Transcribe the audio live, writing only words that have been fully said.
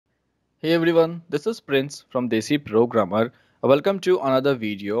Hey everyone, this is Prince from Desi Programmer. Welcome to another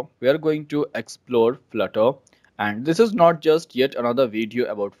video. We are going to explore Flutter, and this is not just yet another video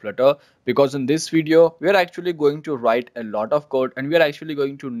about Flutter, because in this video we are actually going to write a lot of code and we are actually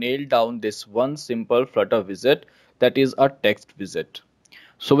going to nail down this one simple Flutter widget, that is a text widget.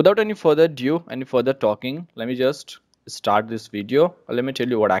 So without any further ado, any further talking, let me just start this video. Let me tell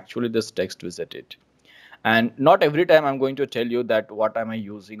you what actually this text widget is. And not every time I'm going to tell you that what am I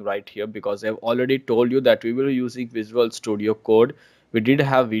using right here, because I've already told you that we will be using Visual Studio Code. We did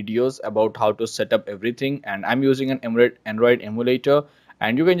have videos about how to set up everything, and I'm using an Android emulator,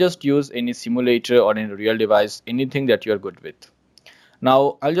 and you can just use any simulator or any real device, anything that you're good with.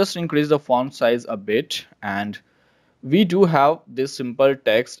 Now I'll just increase the font size a bit, and we do have this simple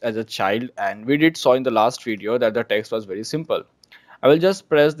text as a child, and we did saw in the last video that the text was very simple. I will just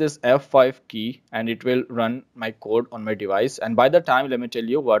press this F5 key and it will run my code on my device. And by the time, let me tell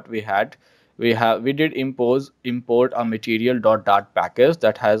you what we had. We did import a material.dart package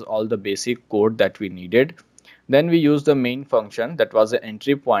that has all the basic code that we needed. Then we used the main function that was an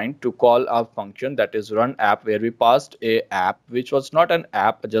entry point to call a function that is run app, where we passed a app which was not an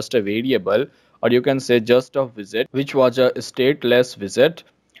app, just a variable, or you can say just a widget, which was a stateless widget,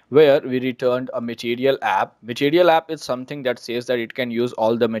 where we returned a material app. Material app is something that says that it can use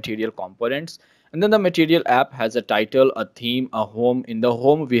all the material components. And then the material app has a title, a theme, a home. In the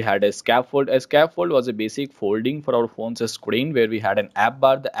home we had a scaffold. A scaffold was a basic folding for our phone's screen, where we had an app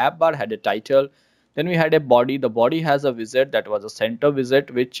bar. The app bar had a title. Then we had a body. The body has a widget that was a center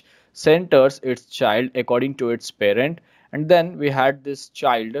widget, which centers its child according to its parent. And then we had this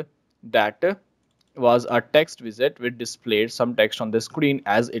child that was a text widget which displayed some text on the screen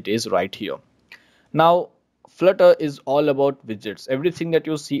as it is right here. Now Flutter is all about widgets. Everything that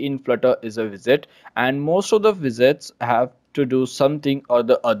you see in Flutter is a widget, and most of the widgets have to do something or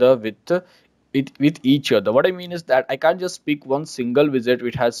the other with each other. What I mean is that I can't just pick one single widget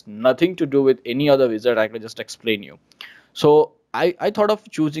which has nothing to do with any other widget. I can just explain you. So I thought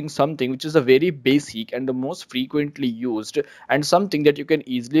of choosing something which is a very basic and the most frequently used, and something that you can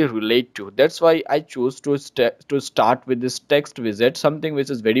easily relate to. That's why I chose to start with this text widget, something which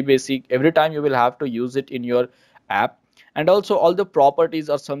is very basic. Every time you will have to use it in your app, and also all the properties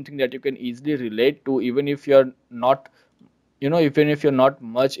are something that you can easily relate to, even if you're not, even if you're not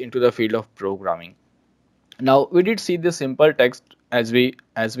much into the field of programming. Now we did see the simple text as we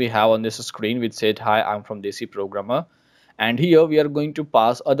have on this screen, which said, hi, I'm from Desi Programmer. And here we are going to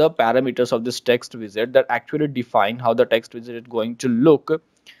pass other parameters of this text widget that actually define how the text widget is going to look.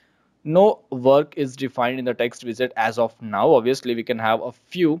 No work is defined in the text widget as of now. Obviously we can have a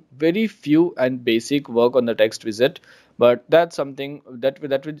few, very few and basic work on the text widget, but that's something that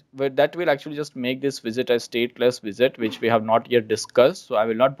will actually just make this widget a stateless widget, which we have not yet discussed, so I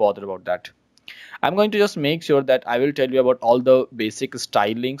will not bother about that. I'm going to just make sure that I will tell you about all the basic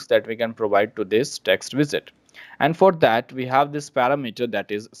stylings that we can provide to this text widget. And for that, we have this parameter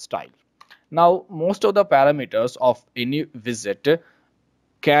that is style. Now, most of the parameters of any widget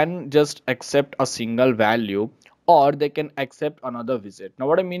can just accept a single value, or they can accept another widget. Now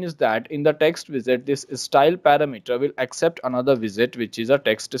what I mean is that in the text widget, this style parameter will accept another widget which is a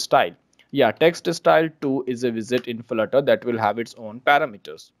text style. Yeah, text style 2 is a widget in Flutter that will have its own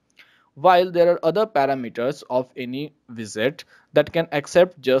parameters, while there are other parameters of any widget that can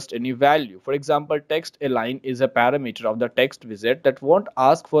accept just any value. For example, text align is a parameter of the text widget that won't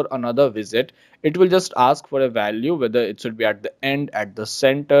ask for another widget. It will just ask for a value, whether it should be at the end, at the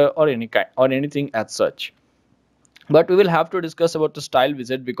center, or any kind or anything as such. But we will have to discuss about the style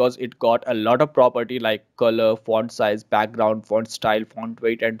widget, because it got a lot of property like color, font size, background, font style, font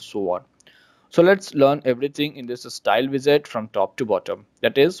weight, and so on. So let's learn everything in this style widget from top to bottom.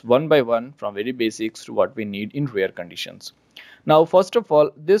 That is one by one, from very basics to what we need in rare conditions. Now, first of all,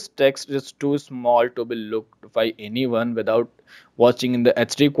 this text is too small to be looked by anyone without watching in the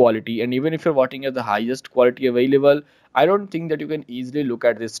HD quality. And even if you're watching at the highest quality available, I don't think that you can easily look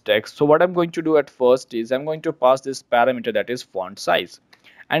at this text. So what I'm going to do at first is I'm going to pass this parameter that is font size.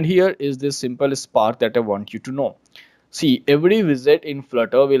 And here is this simple spark that I want you to know. See, every widget in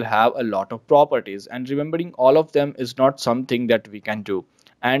Flutter will have a lot of properties, and remembering all of them is not something that we can do.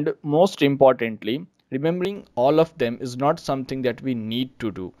 And most importantly, remembering all of them is not something that we need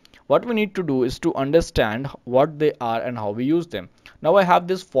to do. What we need to do is to understand what they are and how we use them. Now I have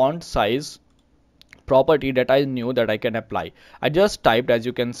this font size property that I knew that I can apply. I just typed, as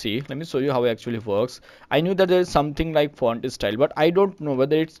you can see. Let me show you how it actually works. I knew that there is something like font style, but I don't know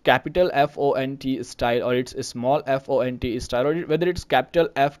whether it's capital font style or it's a small font style, or whether it's capital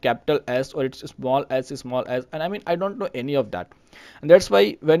F capital S or it's small s, and I mean I don't know any of that. And that's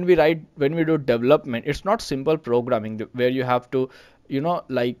why when we do development, it's not simple programming where you have to,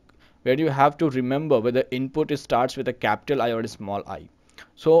 like where you have to remember whether input starts with a capital I or a small I.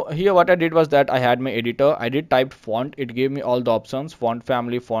 So here what I did was that I had my editor, I did type font, it gave me all the options: font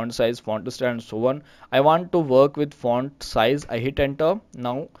family, font size, font style, and so on. I want to work with font size, I hit enter.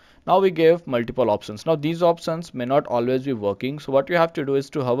 Now we gave multiple options. Now these options may not always be working, so what you have to do is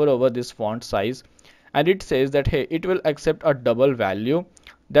to hover over this font size, and it says that hey, it will accept a double value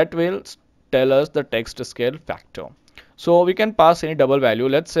that will tell us the text scale factor. So we can pass any double value.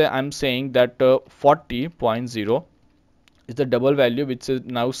 Let's say I'm saying that 40.0 is the double value, which is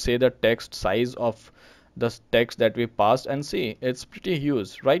now say the text size of the text that we passed, and see it's pretty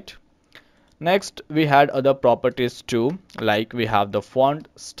huge, right? Next we had other properties too, like we have the font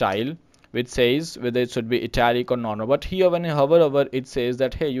style, which says whether it should be italic or normal, but here when you hover over it says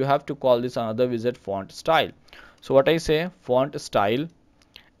that hey, you have to call this another widget font style. So what I say, font style,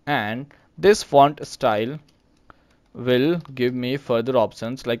 and this font style will give me further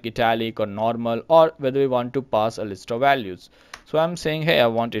options like italic or normal, or whether we want to pass a list of values. So I'm saying hey, I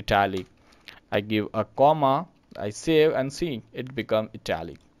want italic, I give a comma, I save, and see it become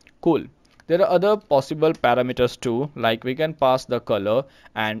italic. Cool. There are other possible parameters too, like we can pass the color,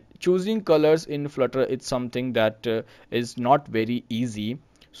 and choosing colors in Flutter is something that is not very easy.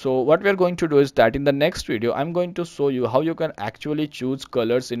 So what we are going to do is that in the next video I'm going to show you how you can actually choose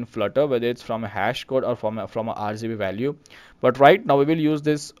colors in Flutter, whether it's from a hash code or from a RGB value. But right now we will use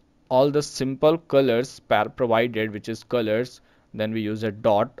this all the simple colors provided, which is colors, then we use a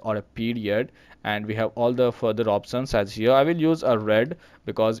dot or a period, and we have all the further options. As here I will use a red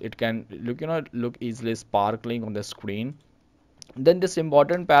because it can look easily sparkling on the screen. Then this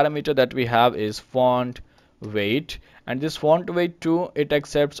important parameter that we have is font weight, and this font weight too, it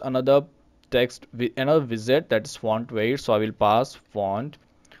accepts another text with another widget, that is font weight. So I will pass font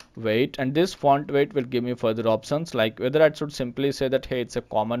weight, and this font weight will give me further options, like whether I should simply say that hey, it's a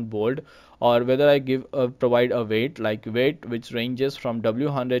common bold, or whether I give provide a weight like weight which ranges from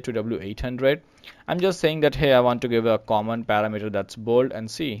W100 to W800. I'm just saying that hey, I want to give a common parameter that's bold, and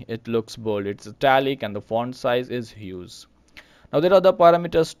see it looks bold, it's italic, and the font size is huge. Now there are other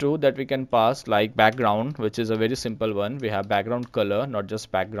parameters too that we can pass, like background, which is a very simple one. We have background color, not just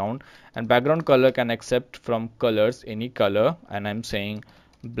background, and background color can accept from colors any color, and I'm saying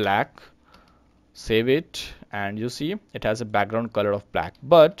black. Save it, and you see it has a background color of black.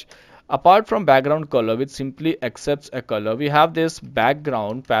 But apart from background color, which simply accepts a color, we have this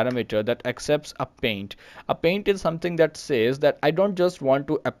background parameter that accepts a paint. A paint is something that says that I don't just want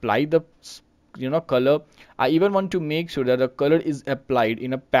to apply the color, I even want to make sure that the color is applied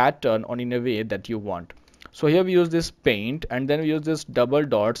in a pattern or in a way that you want. So here we use this paint, and then we use this double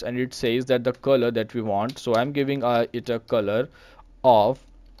dots, and it says that the color that we want. So I'm giving it a color of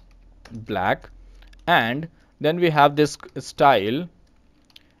black, and then we have this style,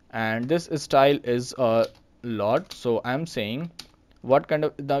 and this style is a lot. So I'm saying what kind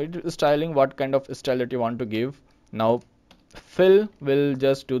of styling, what kind of style that you want to give. Now fill will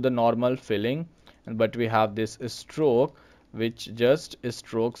just do the normal filling, but we have this stroke which just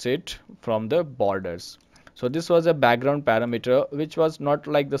strokes it from the borders. So this was a background parameter which was not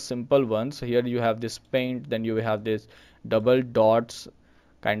like the simple ones. Here you have this paint, then you have this double dots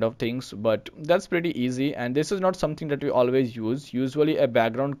kind of things, but that's pretty easy, and this is not something that we always use. Usually a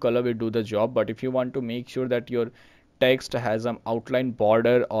background color will do the job, but if you want to make sure that your text has some outline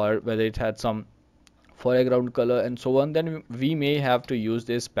border, or whether it had some foreground color and so on, then we may have to use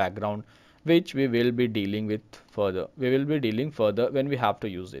this background, which we will be dealing with further. We will be dealing further when we have to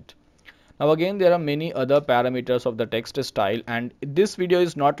use it. Now again, there are many other parameters of the text style, and this video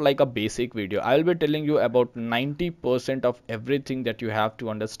is not like a basic video. I will be telling you about 90% of everything that you have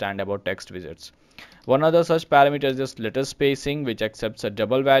to understand about text widgets. One other such parameter is just letter spacing, which accepts a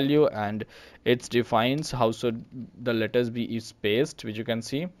double value, and it defines how should the letters be spaced, which you can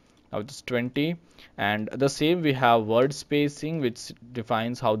see. Now it's 20, and the same we have word spacing, which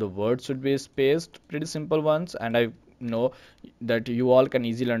defines how the words should be spaced. Pretty simple ones, and I know that you all can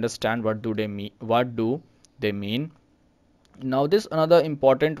easily understand what do they mean. Now this another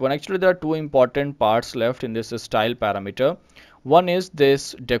important one. Actually there are two important parts left in this style parameter. One is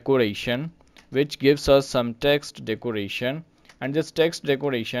this decoration, which gives us some text decoration, and this text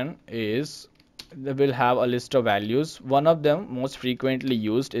decoration is they will have a list of values. One of them most frequently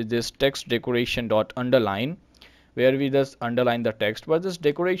used is this text decoration dot underline, where we just underline the text. But this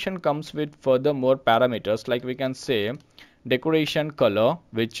decoration comes with further more parameters, like we can say decoration color,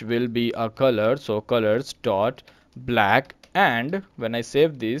 which will be a color, so colors dot black. And when I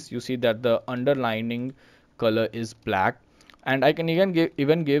save this, you see that the underlining color is black. And I can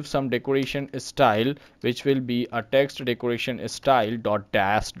even give some decoration style, which will be a text decoration style dot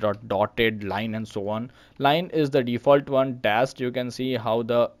dash dot dotted line and so on. Line is the default one. Dashed, you can see how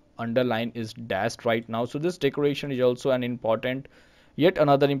the underline is dashed right now. So this decoration is also an important, yet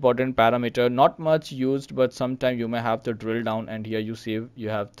another important parameter, not much used, but sometime you may have to drill down. And here you see you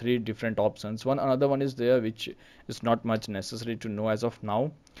have three different options. Another one is there, which is not much necessary to know as of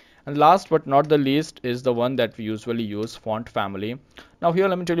now. And last but not the least is the one that we usually use, font family. Now here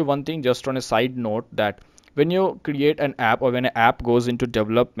let me tell you one thing just on a side note, that when you create an app or when an app goes into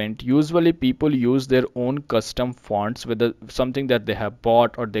development, usually people use their own custom fonts, whether something that they have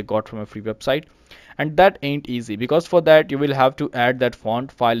bought or they got from a free website. And that ain't easy, because for that you will have to add that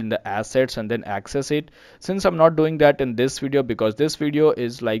font file in the assets and then access it. Since I'm not doing that in this video, because this video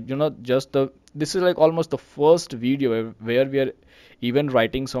is like, just this is like almost the first video where we are even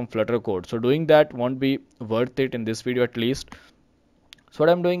writing some Flutter code, so doing that won't be worth it in this video at least. So what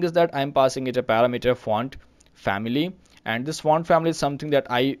I'm doing is that I'm passing it a parameter font family, and this font family is something that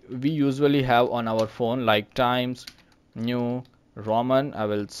we usually have on our phone, like Times New Roman. I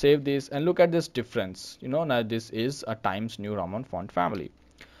will save this and look at this difference. Now this is a Times New Roman font family.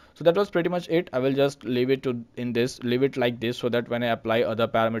 So that was pretty much it. I will just leave it like this, so that when I apply other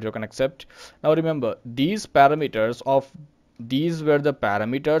parameters you can accept. Now remember, these were the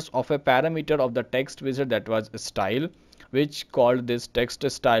parameters of a parameter of the text widget that was style, which called this text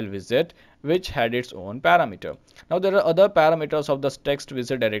style widget, which had its own parameter. Now there are other parameters of this text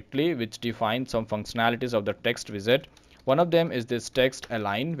widget directly, which define some functionalities of the text widget. One of them is this text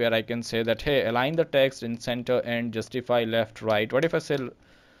align, where I can say that, hey, align the text in center and justify left, right. What if I say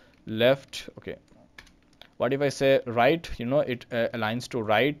left? Okay, what if I say right? It aligns to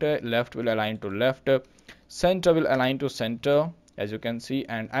right, left will align to left, center will align to center, as you can see.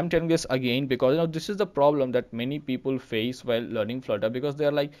 And I'm telling this again because this is the problem that many people face while learning Flutter, because they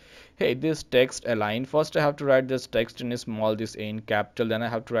are like, hey, this text align, first I have to write this text in small, this A in capital, then I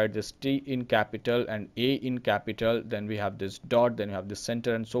have to write this T in capital and A in capital, then we have this dot, then we have this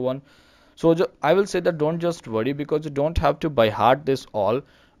center and so on. So I will say that don't just worry, because you don't have to by heart this all.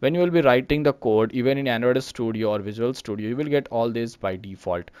 When you will be writing the code, even in Android Studio or Visual Studio, you will get all this by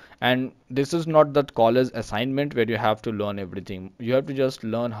default. And this is not that college assignment where you have to learn everything. You have to just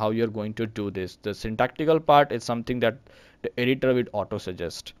learn how you're going to do this. The syntactical part is something that the editor will auto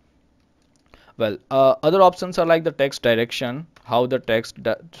suggest. Well, other options are like the text direction, how the text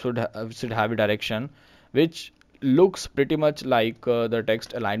should have a direction, which looks pretty much like the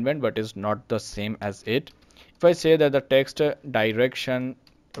text alignment, but is not the same as it. If I say that the text direction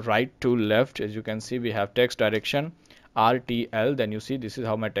right to left, as you can see, we have text direction RTL, then you see this is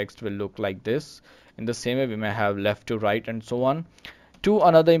how my text will look like this. In the same way, we may have left to right and so on. Two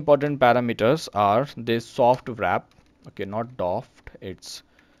another important parameters are this soft wrap, okay, not doft, it's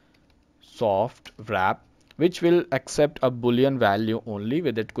soft wrap, which will accept a boolean value only,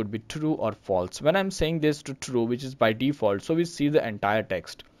 whether it could be true or false. When I'm saying this to true, which is by default, so we see the entire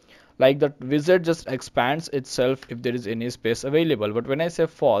text, like the widget just expands itself if there is any space available. But when I say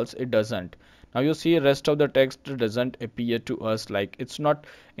false, it doesn't. Now you see rest of the text doesn't appear to us, like it's not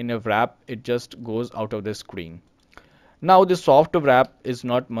in a wrap, it just goes out of the screen. Now the soft wrap is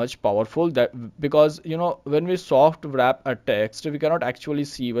not much powerful, that because when we soft wrap a text, we cannot actually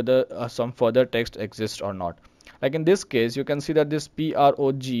see whether some further text exists or not. Like in this case, you can see that this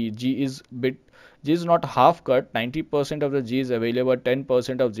G is not half cut, 90% of the G is available,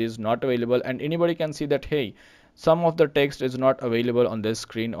 10% of G is not available, and anybody can see that, hey, some of the text is not available on this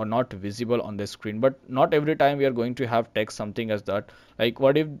screen or not visible on the screen. But not every time we are going to have text something as that. Like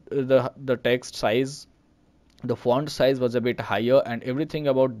what if the text size, the font size was a bit higher and everything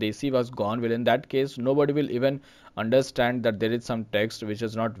about Desi was gone? Well, in that case, nobody will even understand that there is some text which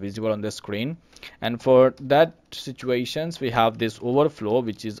is not visible on the screen. And for that situations, we have this overflow,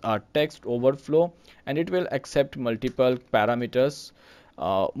 which is a text overflow, and it will accept multiple parameters.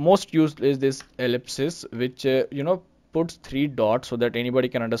 Most used is this ellipsis, which puts three dots so that anybody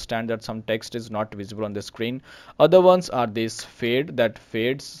can understand that some text is not visible on the screen. Other ones are this fade, that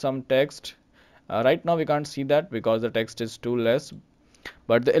fades some text. Right now we can't see that because the text is too less,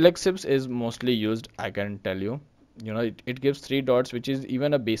 but the ellipsis is mostly used, I can tell you. It gives three dots, which is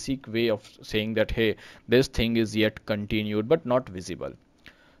even a basic way of saying that, hey, this thing is yet continued but not visible.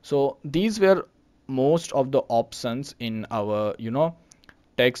 So these were most of the options in our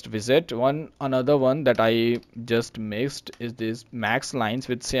text widget. Another one that I just mixed is this max lines,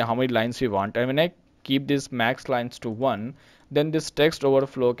 which say how many lines we want. And when I keep this max lines to 1, then this text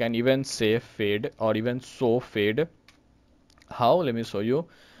overflow can even say fade or even show fade. How? Let me show you.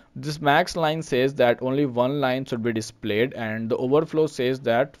 This max line says that only one line should be displayed, and the overflow says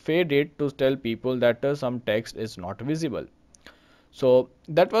that fade it to tell people that some text is not visible. So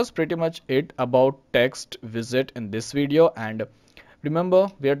that was pretty much it about text widget in this video. And remember,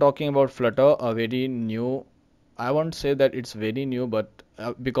 we are talking about Flutter, a very new, I won't say that it's very new, but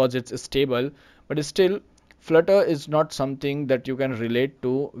because it's stable, but still Flutter is not something that you can relate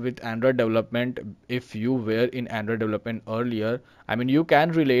to with Android development. If you were in Android development earlier, I mean, you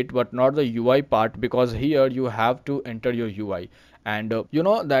can relate, but not the UI part, because here you have to enter your UI. And you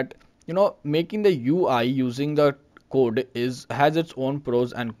know that, making the UI using the code is has its own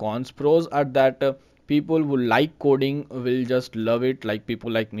pros and cons. Pros are that people who like coding will just love it, like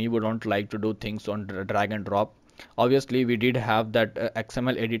people like me who don't like to do things on drag and drop. Obviously we did have that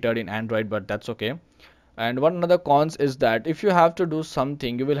XML editor in Android, but that's okay. And one another cons is that if you have to do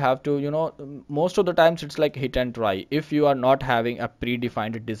something, you will have to, most of the times it's like hit and try if you are not having a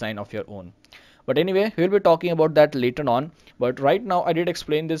predefined design of your own. But anyway, we'll be talking about that later on. But right now I did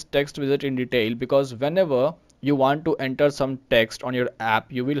explain this text widget in detail because whenever you want to enter some text on your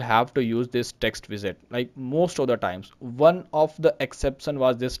app, you will have to use this text widget, like most of the times. One of the exception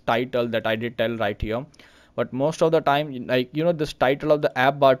was this title that I did tell right here, but most of the time, like this title of the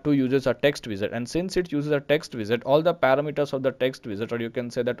app bar 2 uses a text widget, and since it uses a text widget, all the parameters of the text widget, or you can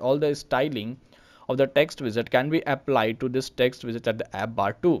say that all the styling of the text widget, can be applied to this text widget at the app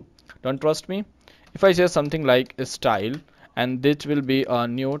bar 2. Don't trust me? If I say something like style, and this will be a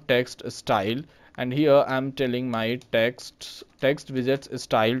new text style, and here I'm telling my text widgets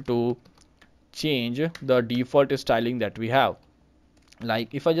style to change the default styling that we have.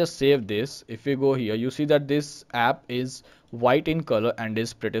 Like if I just save this, if we go here, you see that this app is white in color and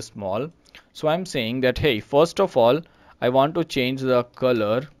is pretty small. So I'm saying that, hey, first of all, I want to change the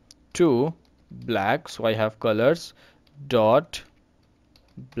color to black. So I have colors dot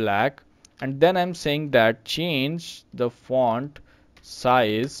black, and then I'm saying that change the font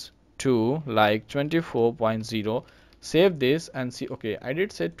size to like 24.0. Save this and see. Okay, I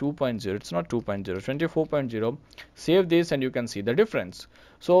did say 2.0, it's not 2.0, 24.0. Save this and you can see the difference.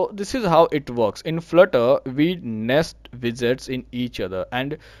 So this is how it works in Flutter. We nest widgets in each other,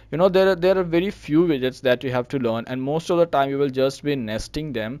 and there are very few widgets that you have to learn, and most of the time you will just be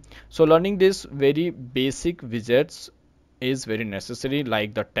nesting them. So learning these very basic widgets is very necessary,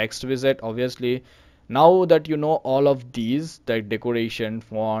 like the text widget. Obviously, now that you know all of these, like decoration,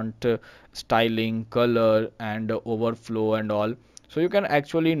 font, styling, color, and overflow and all, so you can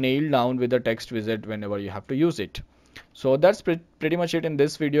actually nail down with the text widget whenever you have to use it. So that's pretty much it in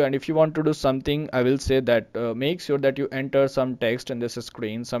this video. And if you want to do something, I will say that make sure that you enter some text in this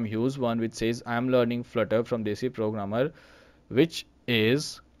screen, some huge one which says I am learning Flutter from Desi programmer, which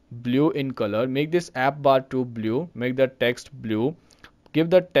is blue in color. Make this app bar to blue, make the text blue. Give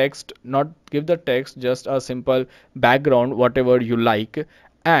the text, not give the text just a simple background, whatever you like.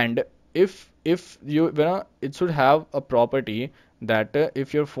 And if you it should have a property that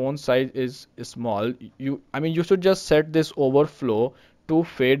if your font size is small, you should just set this overflow to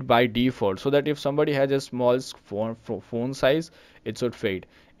fade by default, so that if somebody has a small font size, it should fade.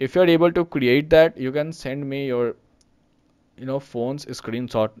 If you're able to create that, you can send me your phone's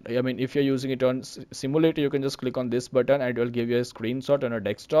screenshot. I mean, if you're using it on simulator, you can just click on this button and it will give you a screenshot on a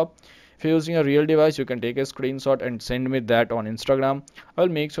desktop. If you're using a real device, you can take a screenshot and send me that on Instagram. I'll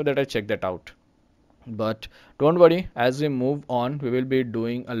make sure that I check that out. But don't worry, as we move on, we will be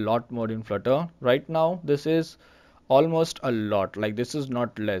doing a lot more in Flutter. Right now this is almost a lot, like this is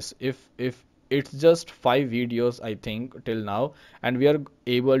not less. If it's just 5 videos I think till now, and we are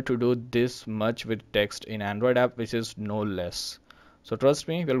able to do this much with text in Android app, which is no less. So trust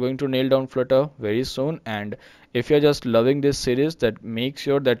me, we're going to nail down Flutter very soon. And if you're just loving this series, that make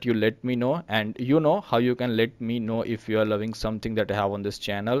sure that you let me know. And you know how you can let me know if you are loving something that I have on this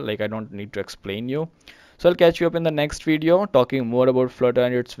channel. Like, I don't need to explain you. So I'll catch you up in the next video talking more about Flutter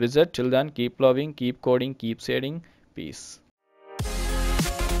and its widget. Till then, keep loving, keep coding, keep sharing. Peace.